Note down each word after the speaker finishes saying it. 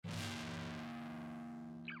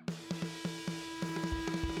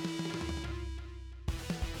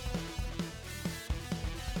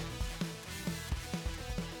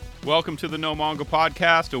Welcome to the No Mongo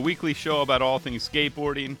Podcast, a weekly show about all things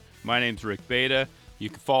skateboarding. My name's Rick Beta. You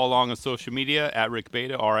can follow along on social media at Rick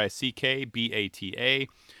Beta, RickBata,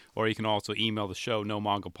 or you can also email the show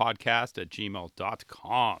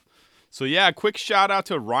nomongopodcast@gmail.com. So yeah, quick shout out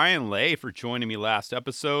to Ryan Lay for joining me last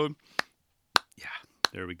episode. Yeah,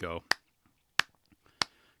 there we go.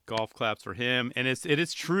 Golf claps for him. And it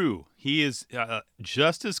is true. He is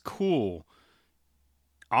just as cool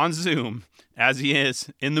on Zoom as he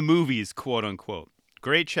is in the movies, quote unquote.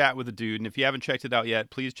 Great chat with the dude. And if you haven't checked it out yet,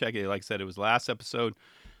 please check it. Like I said, it was last episode.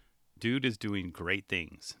 Dude is doing great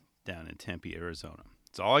things down in Tempe, Arizona.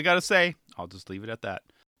 That's all I got to say. I'll just leave it at that.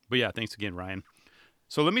 But yeah, thanks again, Ryan.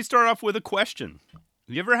 So let me start off with a question.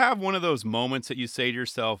 You ever have one of those moments that you say to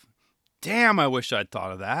yourself, damn, I wish I'd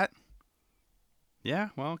thought of that? Yeah,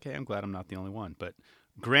 well, okay, I'm glad I'm not the only one. But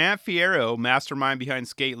Grant Fierro, mastermind behind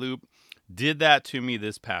Skate Loop, did that to me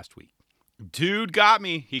this past week. Dude got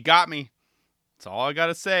me. He got me. That's all I got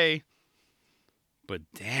to say. But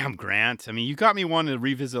damn, Grant. I mean, you got me wanting to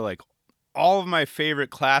revisit like all of my favorite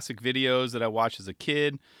classic videos that I watched as a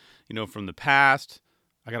kid, you know, from the past.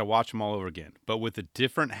 I got to watch them all over again, but with a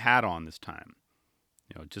different hat on this time.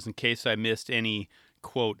 You know, just in case I missed any,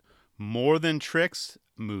 quote, more than tricks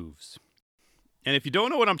moves. And if you don't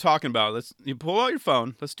know what I'm talking about, you pull out your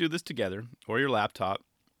phone. Let's do this together, or your laptop.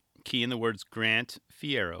 Key in the words Grant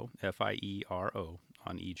Fierro, Fiero,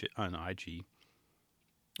 on IG.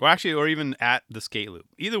 Or even at the Skate Loop.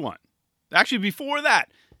 Either one. Actually, before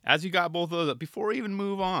that, as you got both of those up, before we even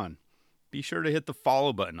move on, be sure to hit the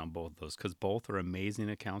follow button on both of those, because both are amazing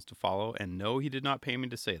accounts to follow. And no, he did not pay me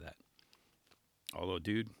to say that. Although,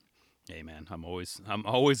 dude, hey man, I'm always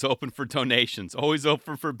open for donations, always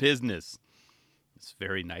open for business. It's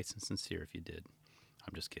very nice and sincere if you did.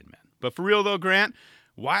 I'm just kidding, man. But for real though, Grant,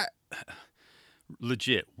 why?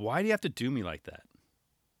 Legit, why do you have to do me like that?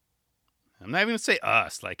 I'm not even going to say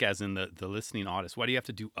us, like as in the listening audience. Why do you have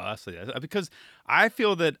to do us like that? Because I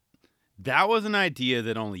feel that was an idea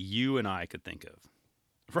that only you and I could think of.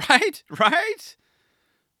 Right? Right?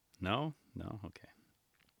 No? Okay.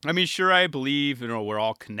 I mean, sure, I believe, you know, we're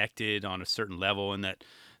all connected on a certain level, and that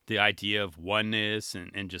the idea of oneness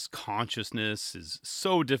and just consciousness is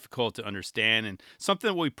so difficult to understand, and something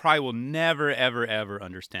that we probably will never, ever, ever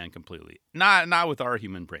understand completely. Not with our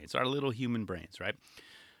human brains, our little human brains, right?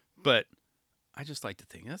 But I just like to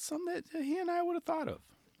think that's something that he and I would have thought of.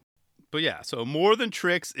 But yeah, so more than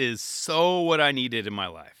tricks is so what I needed in my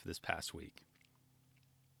life this past week.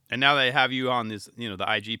 And now that I have you on this, you know,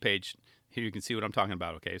 the IG page, here you can see what I'm talking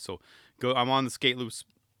about, okay? So I'm on the Skate Loops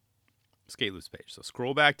page. So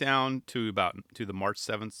scroll back down to the March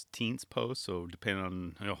 17th post. So depending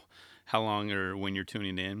on, you know, how long or when you're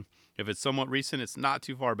tuning in. If it's somewhat recent, it's not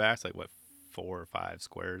too far back. It's like 4 or 5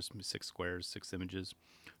 squares, 6 images.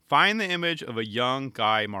 Find the image of a young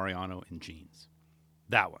Guy Mariano in jeans.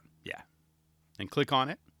 That one, yeah. And click on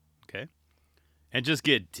it, okay? And just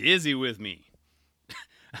get dizzy with me.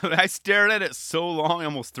 I stared at it so long I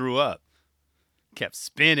almost threw up. Kept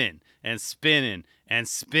spinning and spinning and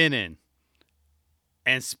spinning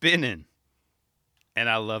and spinning. And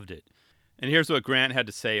I loved it. And here's what Grant had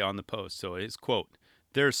to say on the post. So his quote,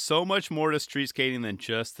 "There's so much more to street skating than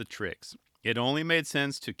just the tricks. It only made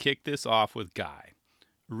sense to kick this off with Guy.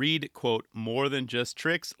 Read, quote, more than just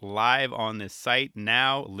tricks live on this site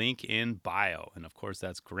now, link in bio." And of course,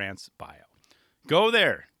 that's Grant's bio. Go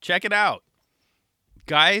there. Check it out.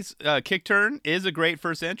 Guy's kick turn is a great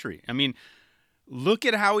first entry. I mean, look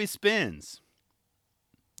at how he spins.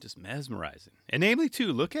 Just mesmerizing. And namely,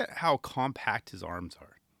 too, look at how compact his arms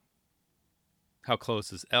are. How close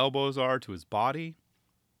his elbows are to his body.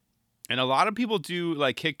 And a lot of people do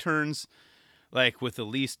like kick turns like with at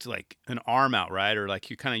least like an arm out, right? Or like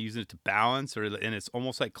you're kind of using it to balance, and it's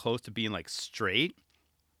almost like close to being like straight.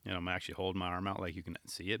 You know, I'm actually holding my arm out like you can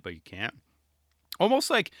see it, but you can't. Almost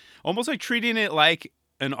like treating it like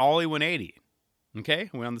an Ollie 180. Okay,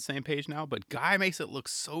 we're on the same page now, but Guy makes it look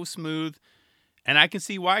so smooth, and I can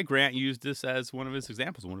see why Grant used this as one of his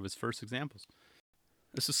examples, one of his first examples.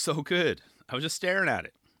 This is so good. I was just staring at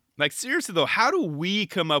it. Like, seriously, though, how do we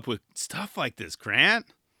come up with stuff like this,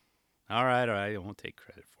 Grant? All right, I won't take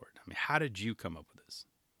credit for it. I mean, how did you come up with this?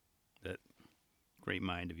 That great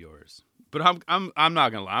mind of yours. But I'm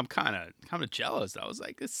not gonna lie, I'm kind of jealous. I was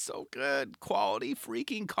like, it's so good, quality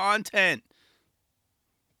freaking content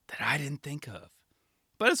that I didn't think of.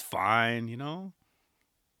 But it's fine, you know.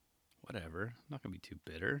 Whatever. I'm not gonna be too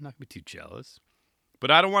bitter. I'm not gonna be too jealous.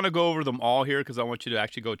 But I don't want to go over them all here because I want you to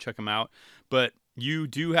actually go check them out. But You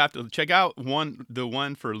do have to check out the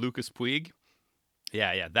one for Lucas Puig.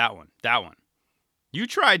 Yeah, that one. That one. You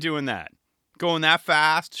try doing that. Going that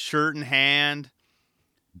fast, shirt in hand,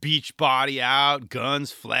 beach body out,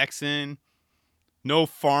 guns flexing, no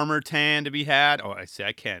farmer tan to be had. Oh, I say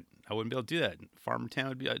I can't. I wouldn't be able to do that. Farmer tan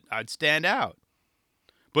would be. I'd stand out.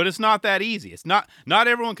 But it's not that easy. It's not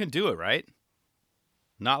everyone can do it, right?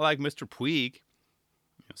 Not like Mr. Puig,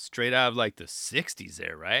 straight out of like the '60s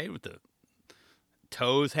there, right? With the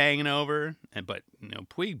toes hanging over, but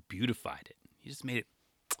Puig beautified it. He just made it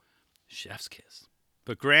chef's kiss.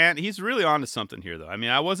 But Grant, he's really onto something here, though. I mean,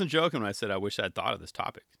 I wasn't joking when I said I wish I'd thought of this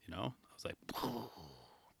topic. I was like,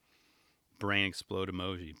 brain explode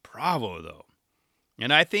emoji. Bravo, though.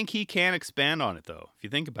 And I think he can expand on it, though. If you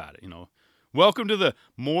think about it, Welcome to the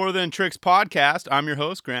More Than Tricks podcast. I'm your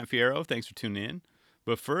host, Grant Fierro. Thanks for tuning in.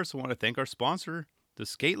 But first, I want to thank our sponsor, the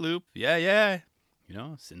Skate Loop. Yeah.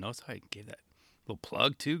 So notice how I gave that little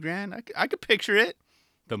plug too, Grant. I could picture it.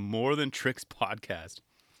 The More Than Tricks podcast.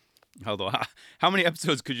 Although, how many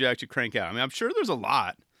episodes could you actually crank out? I mean, I'm sure there's a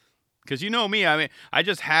lot. Because you know me, I mean, I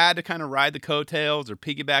just had to kind of ride the coattails or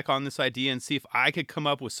piggyback on this idea and see if I could come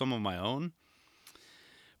up with some of my own.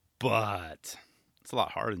 But it's a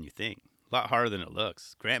lot harder than you think. A lot harder than it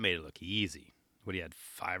looks. Grant made it look easy. What, he had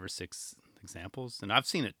 5 or 6 examples? And I've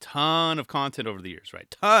seen a ton of content over the years, right?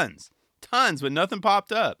 Tons, but nothing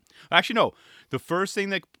popped up. Actually, no. The first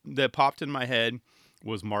thing that popped in my head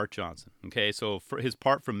was Mark Johnson. Okay, so for his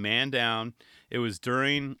part from Man Down, it was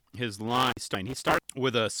during his line. He started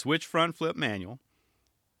with a switch front flip manual,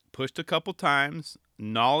 pushed a couple times,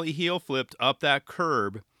 nollie heel flipped up that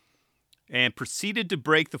curb, and proceeded to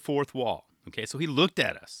break the fourth wall. Okay, so he looked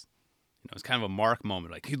at us. It's kind of a Mark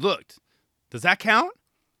moment. Like, he looked. Does that count?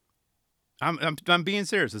 I'm being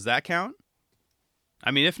serious. Does that count? I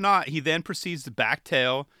mean, if not, he then proceeds to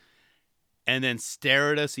backtail and then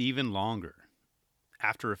stare at us even longer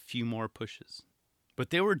after a few more pushes. But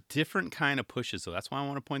they were different kind of pushes, so that's why I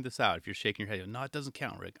want to point this out. If you're shaking your head, no, it doesn't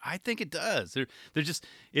count, Rick. I think it does. They're just.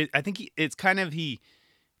 I think it's kind of he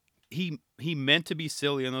meant to be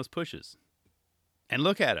silly in those pushes. And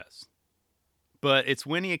look at us. But it's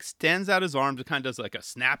when he extends out his arms, it kind of does like a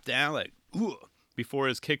snap down, like ooh, before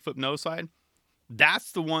his kickflip nose slide.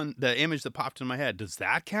 That's the image that popped in my head. Does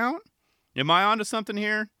that count? Am I onto something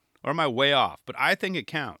here, or am I way off? But I think it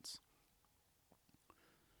counts.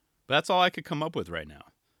 But that's all I could come up with right now.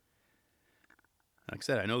 Like I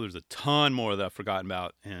said, I know there's a ton more that I've forgotten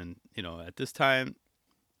about, and at this time,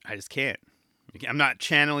 I just can't. I'm not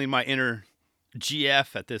channeling my inner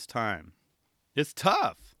GF at this time. It's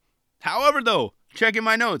tough. However, though, checking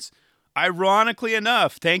my notes, ironically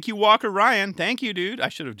enough, thank you, Walker Ryan. Thank you, dude. I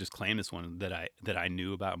should have just claimed this one that I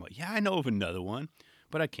knew about. I'm like, yeah, I know of another one,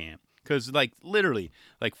 but I can't. Because, literally,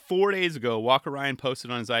 4 days ago, Walker Ryan posted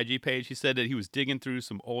on his IG page, he said that he was digging through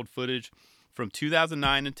some old footage from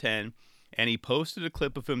 2009 and 10, and he posted a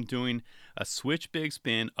clip of him doing a switch big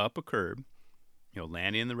spin up a curb,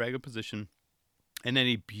 landing in the regular position, and then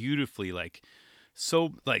he beautifully,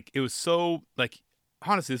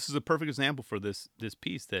 honestly, this is a perfect example for this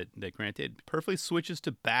piece that Grant did. Perfectly switches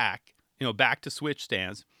to back to switch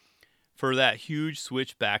stance for that huge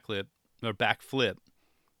switch backflip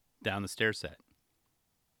down the stair set.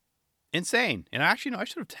 Insane. And actually, I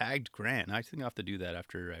should have tagged Grant. I think I'll have to do that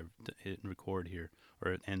after I hit record here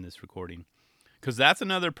or end this recording. Because that's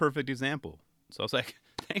another perfect example. So I was like,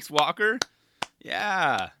 thanks, Walker.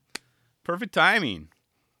 Yeah. Perfect timing.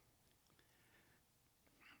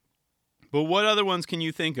 But what other ones can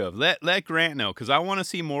you think of? Let Grant know, because I want to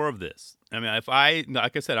see more of this. I mean,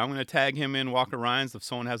 like I said, I'm going to tag him in Walker Ryan's if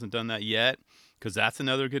someone hasn't done that yet, because that's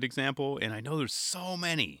another good example. And I know there's so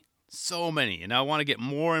many, and I want to get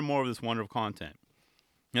more and more of this wonderful content.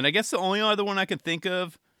 And I guess the only other one I could think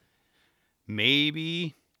of,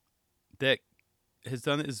 maybe that has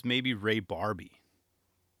done it, is maybe Ray Barbie.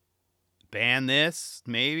 Ban this,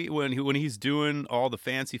 maybe when he's doing all the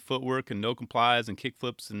fancy footwork and no complies and kick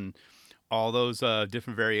flips and all those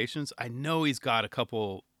different variations. I know he's got a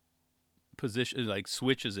couple positions,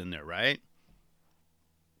 switches in there, right?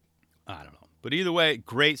 I don't know. But either way,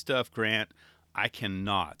 great stuff, Grant. I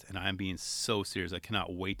cannot, and I'm being so serious, I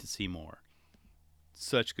cannot wait to see more.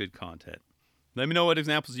 Such good content. Let me know what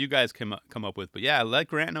examples you guys come up with. But yeah, let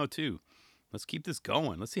Grant know too. Let's keep this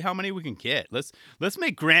going. Let's see how many we can get. Let's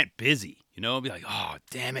make Grant busy. Be like, oh,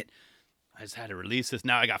 damn it. I just had to release this.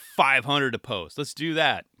 Now I got 500 to post. Let's do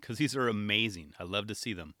that, because these are amazing. I love to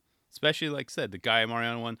see them. Especially, like I said, the Guy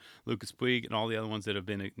Mariano one, Lucas Puig, and all the other ones that have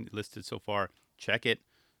been listed so far. Check it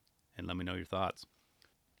and let me know your thoughts.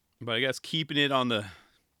 But I guess keeping it on the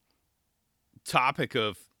topic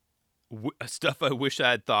of stuff I wish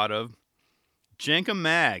I had thought of. Jenka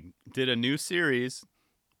Mag did a new series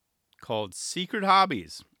called Secret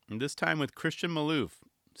Hobbies, and this time with Christian Maloof.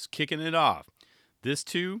 Just kicking it off. This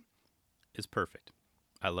too is perfect.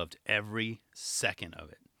 I loved every second of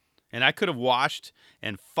it. And I could have watched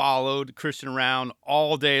and followed Christian around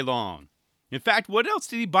all day long. In fact, what else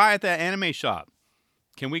did he buy at that anime shop?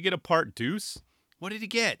 Can we get a part deuce? What did he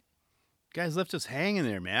get? Guys left us hanging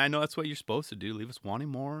there, man. I know that's what you're supposed to do. Leave us wanting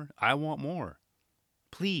more. I want more.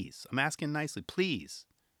 Please. I'm asking nicely. Please.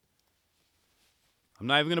 I'm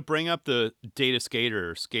not even going to bring up the Data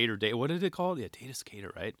Skater or Skater Data. What did it call? Yeah, Data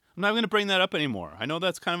Skater, right? I'm not even going to bring that up anymore. I know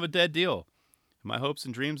that's kind of a dead deal. My hopes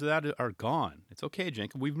and dreams of that are gone. It's okay,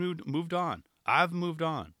 Jenka. We've moved on. I've moved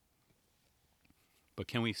on. But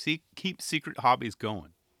can we keep Secret Hobbies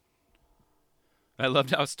going? I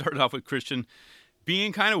loved how it started off with Christian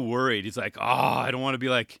being kind of worried. He's like, I don't want to be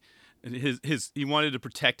like he wanted to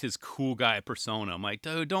protect his cool guy persona. I'm like,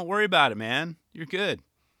 dude, don't worry about it, man. You're good.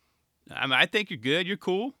 I think you're good. You're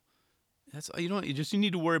cool. You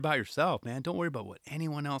need to worry about yourself, man. Don't worry about what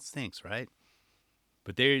anyone else thinks, right?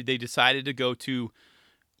 But they decided to go to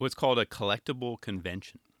what's called a collectible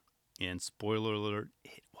convention. And spoiler alert,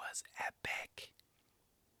 it was epic.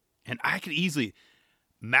 And I could easily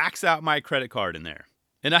max out my credit card in there.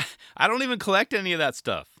 And I don't even collect any of that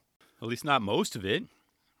stuff. At least not most of it.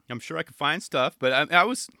 I'm sure I could find stuff, but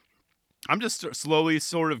I'm just slowly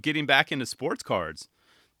sort of getting back into sports cards.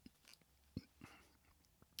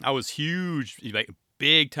 I was huge, like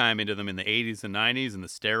big time into them in the 80s and 90s and the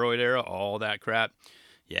steroid era, all that crap.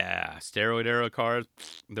 Yeah, steroid era cards,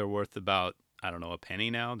 they're worth about, I don't know, a penny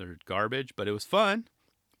now. They're garbage, but it was fun.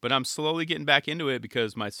 But I'm slowly getting back into it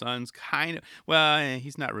because my son's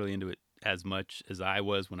he's not really into it as much as I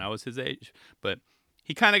was when I was his age, but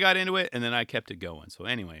he kind of got into it, and then I kept it going. So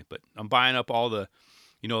anyway, but I'm buying up all the,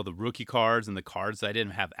 the rookie cards and the cards that I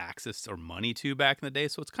didn't have access or money to back in the day,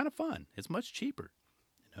 so it's kind of fun. It's much cheaper.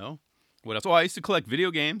 What else? Oh, I used to collect video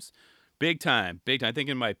games. Big time. I think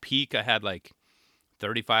in my peak, I had like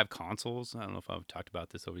 35 consoles. I don't know if I've talked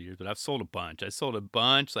about this over the years, but I've sold a bunch. I sold a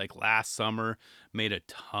bunch like last summer, made a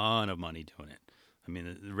ton of money doing it. I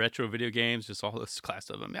mean, the retro video games, just all this class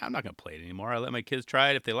stuff. I mean, I'm not going to play it anymore. I let my kids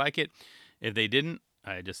try it if they like it. If they didn't,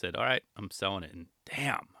 I just said, all right, I'm selling it. And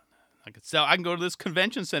damn, I can go to this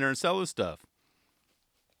convention center and sell this stuff.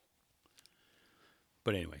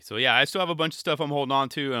 But anyway, so yeah, I still have a bunch of stuff I'm holding on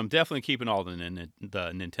to. And I'm definitely keeping all the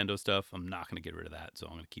Nintendo stuff. I'm not going to get rid of that, so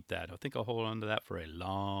I'm going to keep that. I think I'll hold on to that for a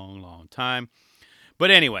long, long time. But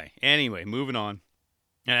anyway, moving on.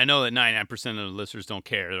 And I know that 99% of the listeners don't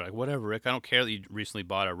care. They're like, whatever, Rick, I don't care that you recently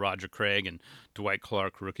bought a Roger Craig and Dwight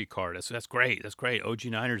Clark rookie card. That's great. That's great. OG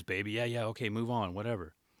Niners, baby. Yeah, okay, move on,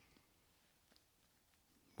 whatever.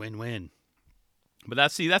 Win-win. But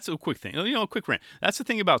that's a quick thing. A quick rant. That's the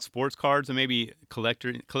thing about sports cards and maybe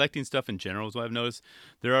collecting stuff in general is what I've noticed.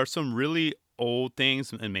 There are some really old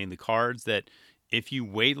things, and mainly cards, that if you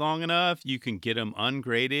wait long enough, you can get them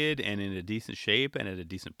ungraded and in a decent shape and at a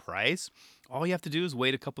decent price. All you have to do is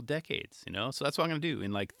wait a couple decades, So that's what I'm going to do.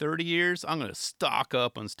 In like 30 years, I'm going to stock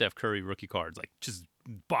up on Steph Curry rookie cards. Like, just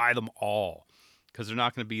buy them all because they're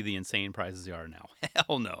not going to be the insane prices they are now.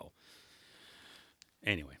 Hell no.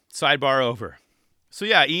 Anyway, sidebar over. So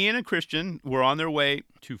yeah, Ian and Christian were on their way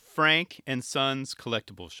to Frank and Son's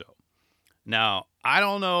collectible show. Now, I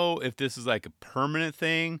don't know if this is like a permanent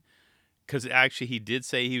thing, because actually he did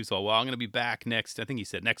say he was I'm going to be back next. I think he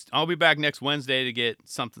said I'll be back next Wednesday to get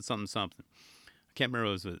something. I can't remember.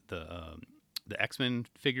 It was the X-Men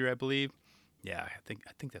figure, I believe. Yeah, I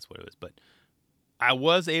think that's what it was. But I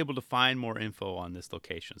was able to find more info on this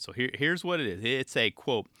location. So here's what it is. It's a,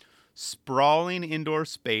 quote, sprawling indoor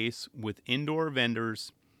space with indoor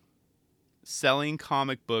vendors selling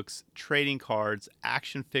comic books, trading cards,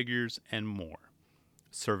 action figures, and more.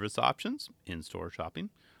 Service options, in-store shopping,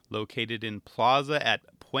 located in Plaza at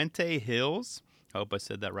Puente Hills. I hope I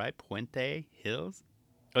said that right. Puente Hills.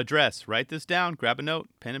 Address, write this down. Grab a note,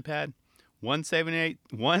 pen and pad.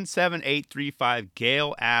 17835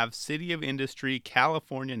 Gale Ave, City of Industry,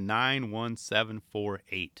 California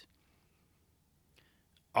 91748.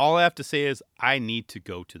 All I have to say is I need to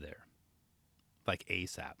go to there. Like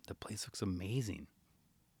ASAP. The place looks amazing.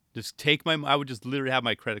 Just I would just literally have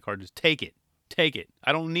my credit card. Just take it. Take it.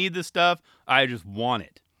 I don't need this stuff. I just want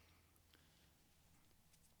it.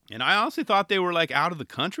 And I honestly thought they were like out of the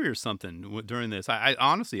country or something during this. I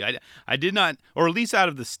honestly did not, or at least out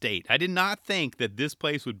of the state. I did not think that this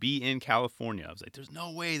place would be in California. I was like, there's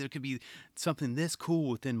no way there could be something this cool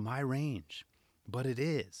within my range. But it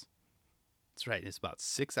is. That's right. It's about a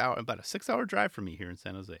 6-hour drive for me here in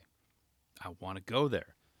San Jose. I want to go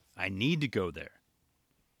there. I need to go there.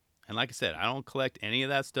 And like I said, I don't collect any of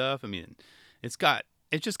that stuff. I mean, it's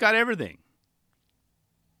just got everything.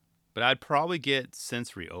 But I'd probably get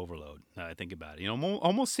sensory overload now that I think about it.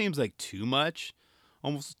 Almost seems like too much,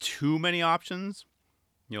 almost too many options,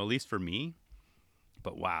 at least for me.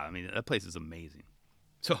 But wow, I mean, that place is amazing.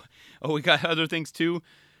 So, we got other things too.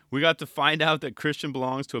 We got to find out that Christian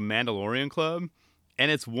belongs to a Mandalorian club, and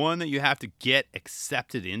it's one that you have to get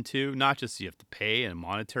accepted into, not just you have to pay in a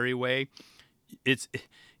monetary way. It's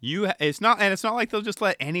not like they'll just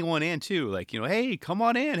let anyone in too. Like, hey, come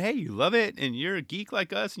on in. Hey, you love it and you're a geek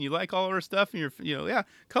like us and you like all of our stuff and yeah,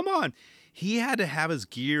 come on. He had to have his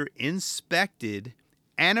gear inspected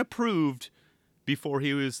and approved before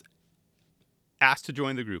he was asked to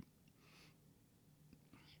join the group.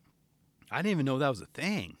 I didn't even know that was a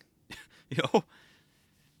thing.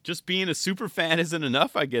 Just being a super fan isn't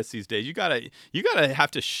enough, I guess, these days. You gotta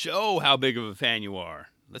have to show how big of a fan you are.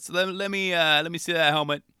 Let me see that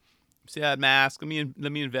helmet. See that mask. Let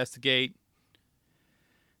me investigate.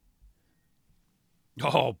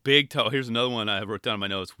 Oh, big toe. Here's another one I wrote down in my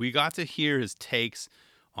notes. We got to hear his takes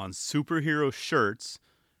on superhero shirts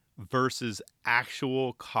versus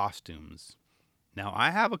actual costumes. Now,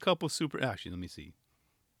 I have a couple actually, let me see.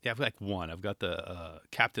 Yeah, I've got one. I've got the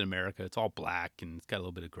Captain America. It's all black and it's got a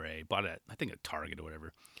little bit of gray. Bought it, I think, at Target or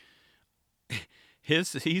whatever.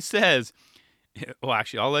 He says, well,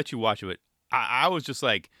 actually, I'll let you watch it. I was just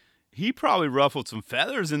like, he probably ruffled some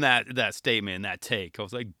feathers in that statement, in that take. I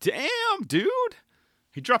was like, damn, dude.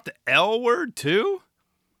 He dropped the L word too?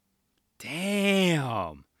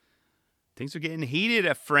 Damn. Things are getting heated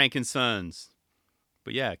at Frank and Sons.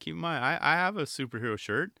 But yeah, keep in mind, I have a superhero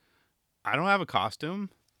shirt. I don't have a costume.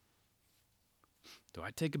 Do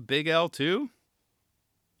I take a big L too?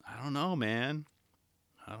 I don't know, man.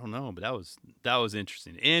 I don't know, but that was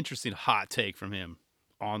interesting. Interesting hot take from him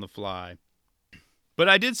on the fly. But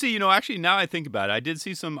I did see, actually now I think about it, I did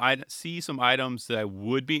see some items that I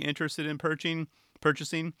would be interested in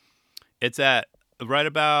purchasing. It's at right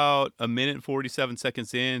about a minute and 47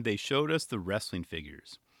 seconds in. They showed us the wrestling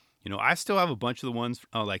figures. I still have a bunch of the ones,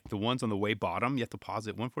 like the ones on the way bottom. You have to pause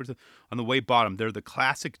it. 147 on the way bottom. They're the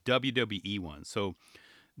classic WWE ones. So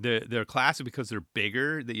they're classic because they're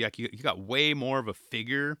bigger. That you got way more of a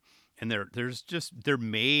figure, and they're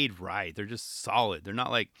made right. They're just solid. They're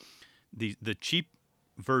not like the cheap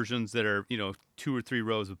versions that are 2 or 3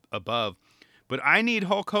 rows above. But I need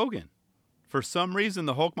Hulk Hogan. For some reason,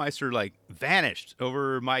 the Hulkmeister vanished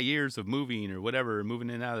over my years of moving or whatever, moving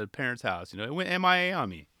in and out of the parents' house. It went MIA on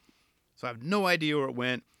me. So I have no idea where it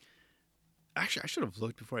went. Actually, I should have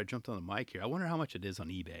looked before I jumped on the mic here. I wonder how much it is on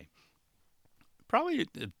eBay. Probably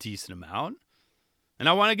a decent amount. And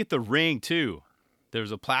I want to get the ring too.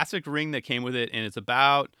 There's a plastic ring that came with it, and it's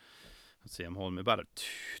about, let's see, I'm holding about a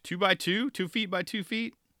 2 by 2, 2 feet by 2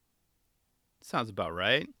 feet. Sounds about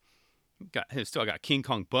right. Still got King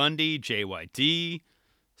Kong Bundy, JYD,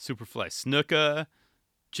 Superfly Snuka,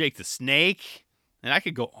 Jake the Snake, and I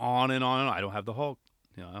could go on and on and on. I don't have the Hulk.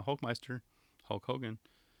 Hulkmeister, Hulk Hogan.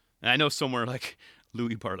 And I know somewhere like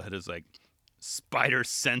Louis Barletta's spider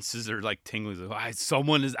senses are tingling.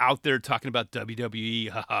 Someone is out there talking about WWE.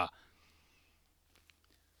 Haha.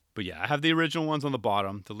 But yeah, I have the original ones on the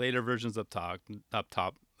bottom. The later versions up top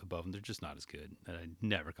above them, they're just not as good. And I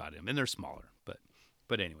never got them. And they're smaller.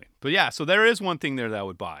 But anyway. But yeah, so there is one thing there that I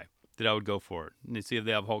would buy. That I would go for it. And see if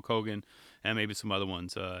they have Hulk Hogan and maybe some other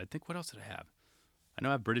ones. I think, what else did I have? I know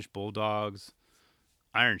I have British Bulldogs.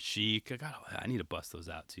 Iron Sheik. I need to bust those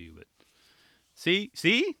out too. But see?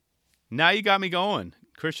 Now you got me going.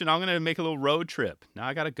 Christian, I'm going to make a little road trip. Now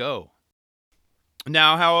I got to go.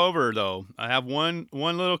 Now, however, though, I have one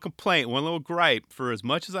little complaint, one little gripe. For as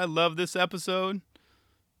much as I love this episode,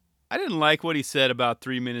 I didn't like what he said about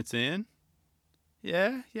 3 minutes in.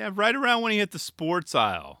 Yeah, right around when he hit the sports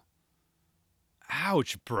aisle.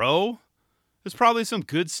 Ouch, bro. There's probably some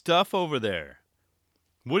good stuff over there.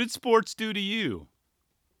 What did sports do to you?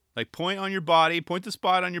 Point the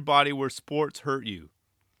spot on your body where sports hurt you.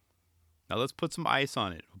 Now let's put some ice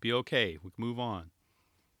on it. We'll be okay. We can move on.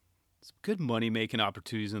 Some good money-making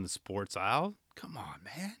opportunities in the sports aisle. Come on,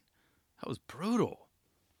 man. That was brutal.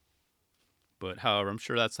 But, however, I'm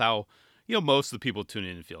sure that's how, most of the people tune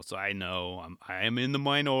in and feel. So I know I am in the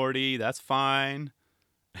minority. That's fine.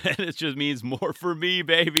 And it just means more for me,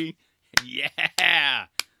 baby. Yeah.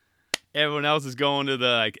 Everyone else is going to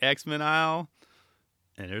the X-Men aisle.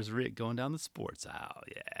 And there's Rick going down the sports aisle.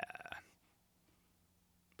 Yeah.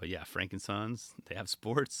 But yeah, Frank and Sons, they have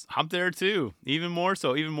sports. I'm there too. Even more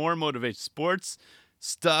so. Even more motivation. Sports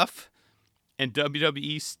stuff and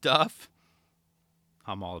WWE stuff.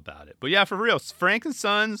 I'm all about it. But yeah, for real, Frank and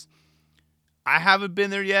Sons, I haven't been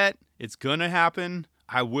there yet. It's going to happen.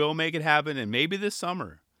 I will make it happen. And maybe this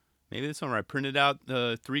summer. Maybe this summer. I printed out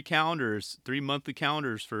 3 monthly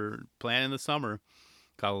calendars for planning the summer.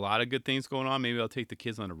 Got a lot of good things going on. Maybe I'll take the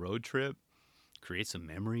kids on a road trip, create some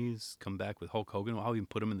memories, come back with Hulk Hogan. I'll even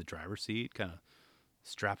put him in the driver's seat, kind of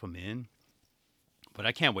strap him in. But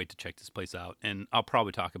I can't wait to check this place out. And I'll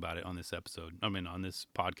probably talk about it on this episode. On this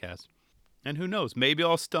podcast. And who knows? Maybe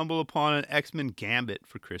I'll stumble upon an X-Men Gambit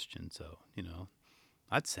for Christian. So,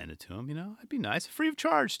 I'd send it to him. It'd be nice. Free of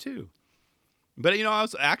charge, too. But, I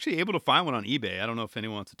was actually able to find one on eBay. I don't know if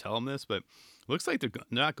anyone wants to tell them this, but it looks like they're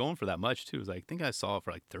not going for that much, too. I think I saw it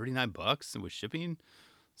for like $39 and with shipping.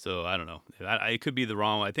 So, I don't know. It could be the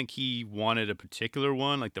wrong one. I think he wanted a particular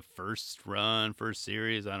one, like the first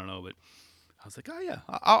series. I don't know. But I was like, oh, yeah,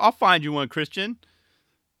 I'll find you one, Christian.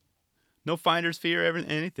 No finder's fee or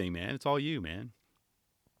anything, man. It's all you, man.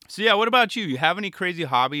 So, yeah, what about you? You have any crazy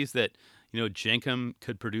hobbies that, Jenkem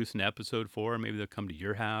could produce an episode for? Maybe they'll come to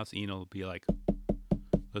your house. Ian will be like,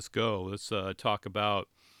 let's go. Let's talk about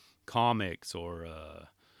comics or,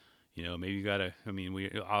 maybe you got to,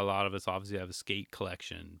 a lot of us obviously have a skate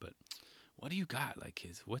collection. But what do you got? Like,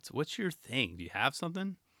 what's your thing? Do you have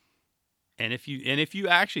something? And if you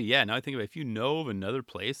actually, now I think about it, if you know of another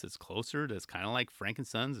place that's closer, that's kind of like Frank and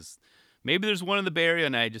Sons, maybe there's one in the Bay Area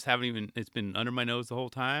and I just haven't it's been under my nose the whole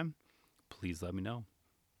time, please let me know.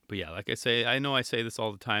 But yeah, like I say, I know I say this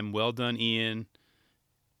all the time. Well done, Ian.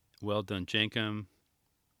 Well done, Jenkem.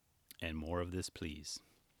 And more of this, please.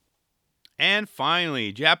 And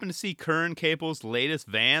finally, do you happen to see Kern Caples' latest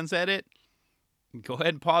Vans edit? Go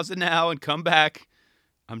ahead and pause it now and come back.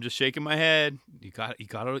 I'm just shaking my head. You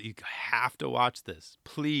have to watch this.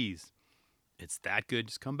 Please. It's that good.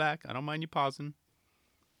 Just come back. I don't mind you pausing.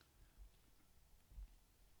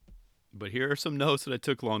 But here are some notes that I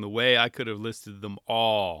took along the way. I could have listed them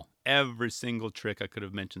all. Every single trick, I could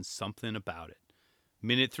have mentioned something about it.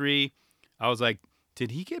 Minute 3, I was like,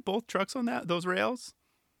 did he get both trucks on those rails?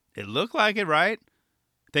 It looked like it, right?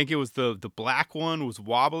 I think it was the black one was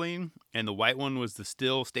wobbling and the white one was the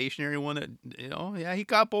still stationary one that, he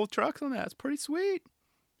got both trucks on that. It's pretty sweet.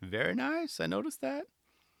 Very nice. I noticed that.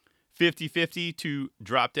 50-50 to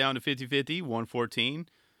drop down to 50-50, 114.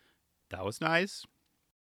 That was nice.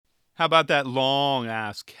 How about that long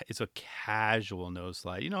ass? It's a casual nose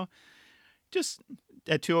slide. Just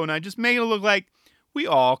at 209, just make it look like we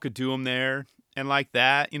all could do them there. And like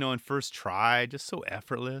that, in first try, just so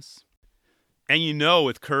effortless. And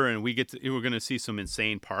with Curran, we're going to see some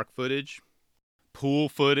insane park footage, pool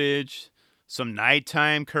footage, some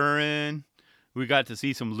nighttime Curran. We got to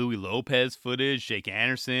see some Louis Lopez footage, Jake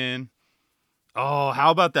Anderson. Oh,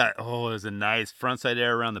 how about that? Oh, it was a nice frontside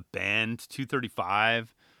air around the bend,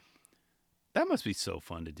 235. That must be so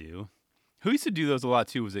fun to do. Who used to do those a lot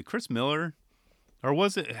too? Was it Chris Miller? Or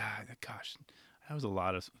was it, gosh, that was a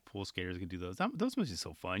lot of pool skaters that could do those. Those must be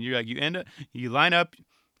so fun. You line up,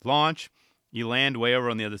 launch, you land way over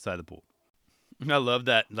on the other side of the pool. I love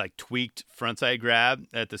that like tweaked frontside grab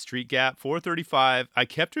at the street gap, 435. I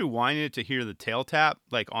kept rewinding it to hear the tail tap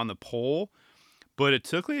like on the pole, but it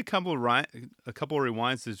took like a couple of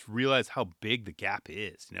rewinds to realize how big the gap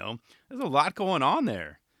is. There's a lot going on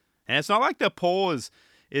there. And it's not like the pole is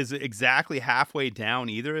exactly halfway down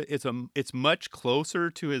either. It's much closer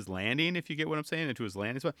to his landing, if you get what I'm saying, and to his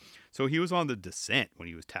landing spot. So he was on the descent when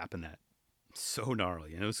he was tapping that. So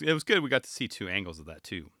gnarly. And it was good. We got to see 2 angles of that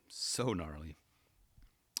too. So gnarly.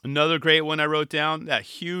 Another great one I wrote down, that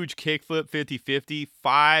huge kickflip 50-50,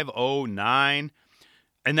 509.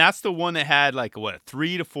 And that's the one that had like a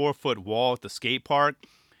 3 to 4 foot wall at the skate park.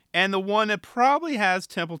 And the one that probably has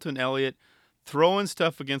Templeton Elliott throwing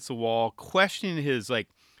stuff against the wall, questioning his like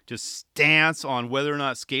just stance on whether or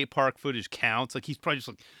not skate park footage counts. Like he's probably just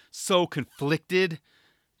like so conflicted,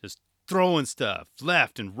 just throwing stuff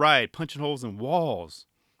left and right, punching holes in walls.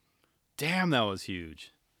 Damn, that was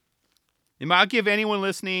huge. I'll give anyone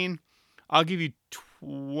listening, I'll give you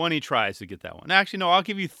 20 tries to get that one. Actually, no, I'll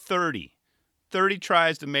give you 30. 30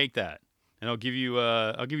 tries to make that. And I'll give you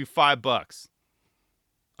 $5.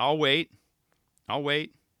 I'll wait.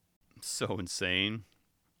 So insane.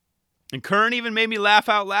 And Kern even made me laugh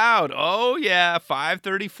out loud. Oh yeah,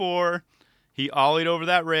 534. He ollied over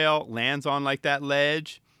that rail, lands on like that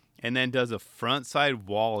ledge, and then does a front side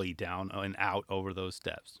wally down and out over those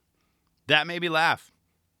steps. That made me laugh.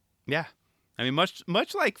 Yeah. Much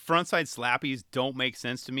like frontside slappies don't make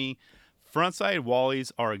sense to me, frontside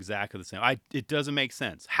wallies are exactly the same. It doesn't make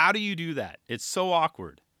sense. How do you do that? It's so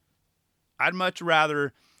awkward. I'd much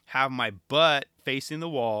rather have my butt facing the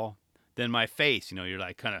wall than my face. You're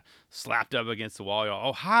like kind of slapped up against the wall. You're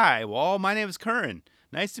all, oh, hi, wall. My name is Curran.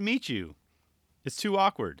 Nice to meet you. It's too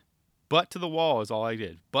awkward. Butt to the wall is all I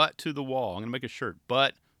did. Butt to the wall. I'm going to make a shirt.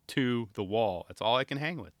 Butt to the wall. That's all I can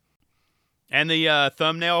hang with. And the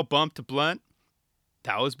thumbnail bump to blunt.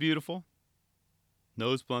 That was beautiful.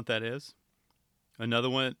 Nose blunt, that is. Another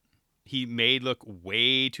one he made look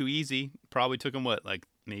way too easy. Probably took him,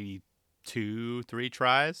 maybe 2-3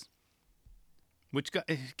 tries? Which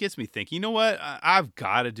it gets me thinking, you know what? I've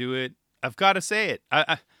got to do it. I've got to say it.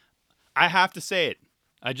 I have to say it.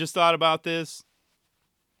 I just thought about this.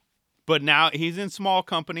 But now he's in small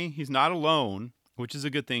company. He's not alone, which is a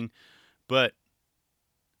good thing. But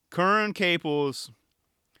Curran Caples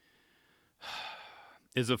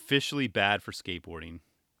is officially bad for skateboarding.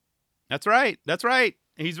 That's right. That's right.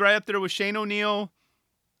 He's right up there with Shane O'Neill,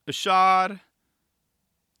 Ashad,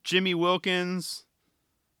 Jimmy Wilkins.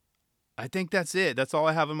 I think that's it. That's all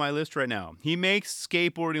I have on my list right now. He makes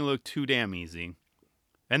skateboarding look too damn easy.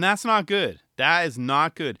 And that's not good. That is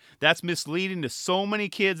not good. That's misleading to so many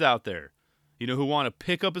kids out there, who want to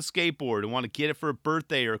pick up a skateboard and want to get it for a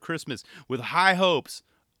birthday or a Christmas with high hopes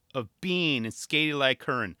of being and skating like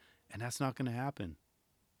Curran. And that's not going to happen.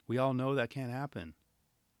 We all know that can't happen.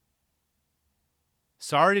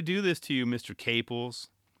 Sorry to do this to you, Mr. Caples.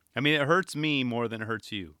 I mean, it hurts me more than it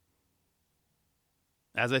hurts you.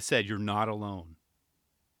 As I said, you're not alone.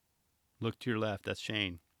 Look to your left. That's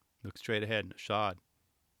Shane. Look straight ahead. Shad.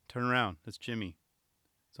 Turn around. That's Jimmy.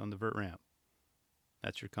 It's on the vert ramp.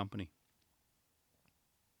 That's your company.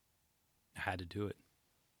 I had to do it.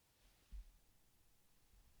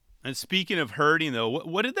 And speaking of hurting, though,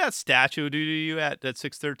 what did that statue do to you at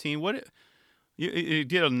 613? You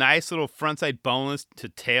did a nice little frontside boneless to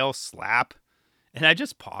tail slap, and I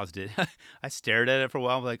just paused it. I stared at it for a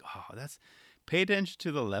while. I was like, oh, pay attention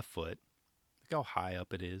to the left foot. Look how high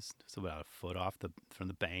up it is. It's about a foot off from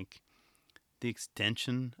the bank. The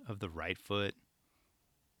extension of the right foot.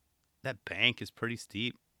 That bank is pretty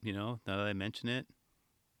steep, now that I mention it.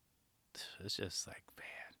 It's just like,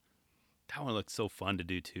 man, that one looks so fun to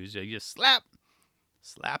do too. You just slap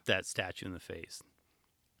that statue in the face.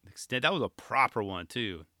 That was a proper one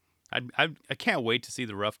too. I can't wait to see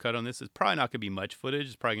the rough cut on this. It's probably not going to be much footage.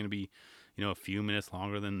 It's probably going to be, a few minutes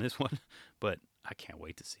longer than this one, but I can't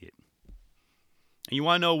wait to see it. And you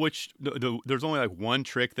want to know which? There's only one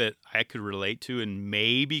trick that I could relate to and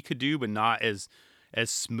maybe could do, but not as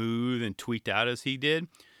smooth and tweaked out as he did.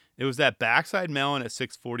 It was that backside melon at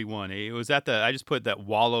 641. It was I just put that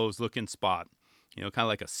Wallows looking spot, kind of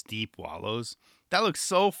like a steep Wallows. That looks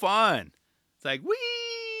so fun. It's like,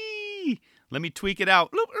 wee! Let me tweak it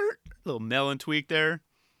out. Little melon tweak there.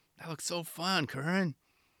 That looks so fun, Curran.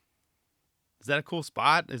 Is that a cool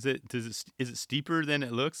spot? Is it steeper than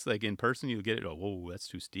it looks? Like in person, you'll get it. Oh, whoa, that's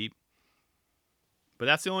too steep. But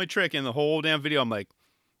that's the only trick in the whole damn video. I'm like,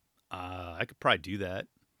 I could probably do that,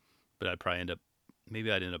 but I'd end up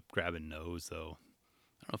grabbing nose though.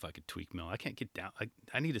 I don't know if I could tweak mill. I can't get down.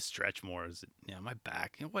 I need to stretch more. My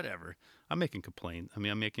back, whatever. I'm making complaints.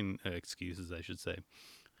 I'm making excuses, I should say.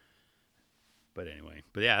 But anyway,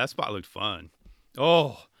 yeah, that spot looked fun.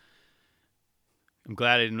 Oh. I'm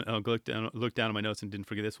glad I didn't look down at my notes and didn't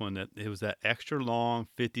forget this one. That it was that extra long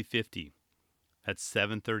 50-50 at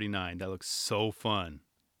 739. That looks so fun.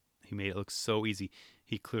 He made it look so easy.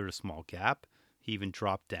 He cleared a small gap. He even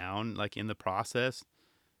dropped down in the process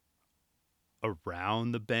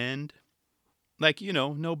around the bend. No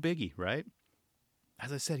biggie, right?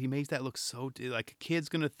 As I said, he makes that look so like a kid's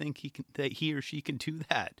gonna think that he or she can do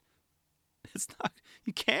that. It's not.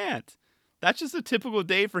 You can't. That's just a typical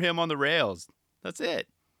day for him on the rails. That's it.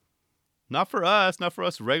 Not for us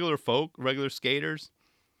regular folk, regular skaters.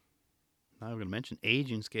 Not even going to mention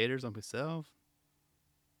aging skaters like myself.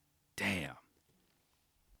 Damn.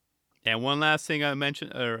 And one last thing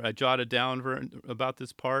I jotted down about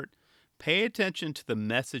this part. Pay attention to the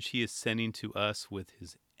message he is sending to us with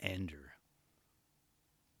his ender.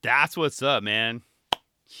 That's what's up, man.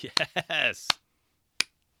 Yes.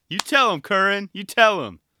 You tell him, Curran. You tell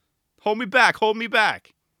him. Hold me back.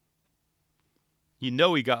 He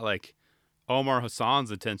got Omar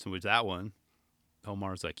Hassan's attention with that one.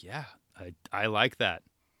 Omar's like, yeah, I like that.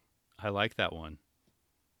 I like that one.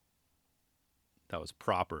 That was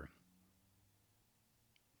proper.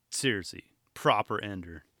 Seriously, proper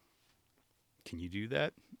ender. Can you do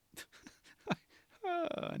that?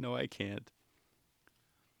 No, I can't.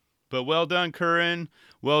 But well done, Curran.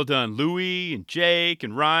 Well done, Louie and Jake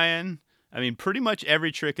and Ryan. Pretty much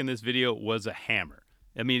every trick in this video was a hammer.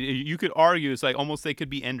 You could argue it's almost they could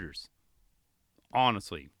be enders.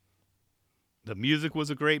 Honestly. The music was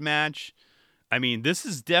a great match. I mean, this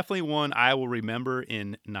is definitely one I will remember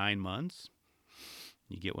in 9 months.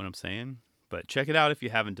 You get what I'm saying? But check it out if you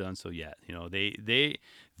haven't done so yet. You know,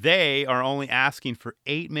 they are only asking for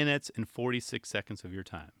 8 minutes and 46 seconds of your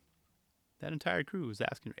time. That entire crew was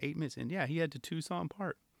asking for 8 minutes, and yeah, he had to two-song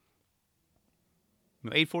part.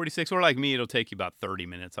 8:46, or like me, it'll take you about 30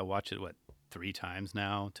 minutes. I watch it 3 times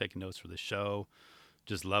now, taking notes for the show,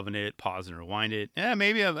 just loving it, pause and rewind it. Yeah,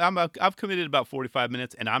 maybe I've committed about 45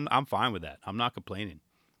 minutes, and I'm fine with that. I'm not complaining.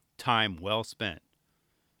 Time well spent.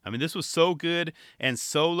 I mean, this was so good and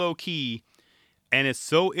so low key, and it's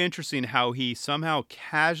so interesting how he somehow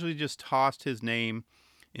casually just tossed his name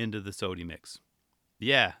into the Sodi mix.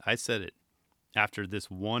 Yeah, I said it. After this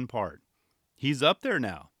one part, he's up there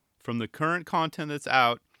now. From the current content that's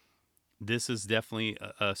out, this is definitely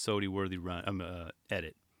a Sodi worthy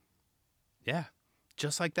edit. Yeah,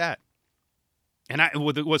 just like that. And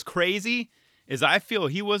what's crazy is I feel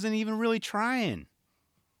he wasn't even really trying.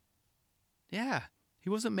 Yeah, he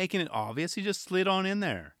wasn't making it obvious. He just slid on in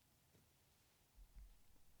there.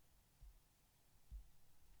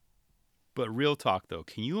 But real talk, though,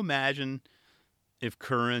 can you imagine if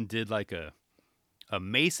Curran did like a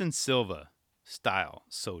Mason Silva style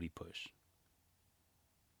Sodi push?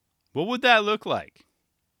 What would that look like?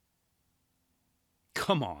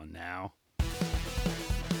 Come on now.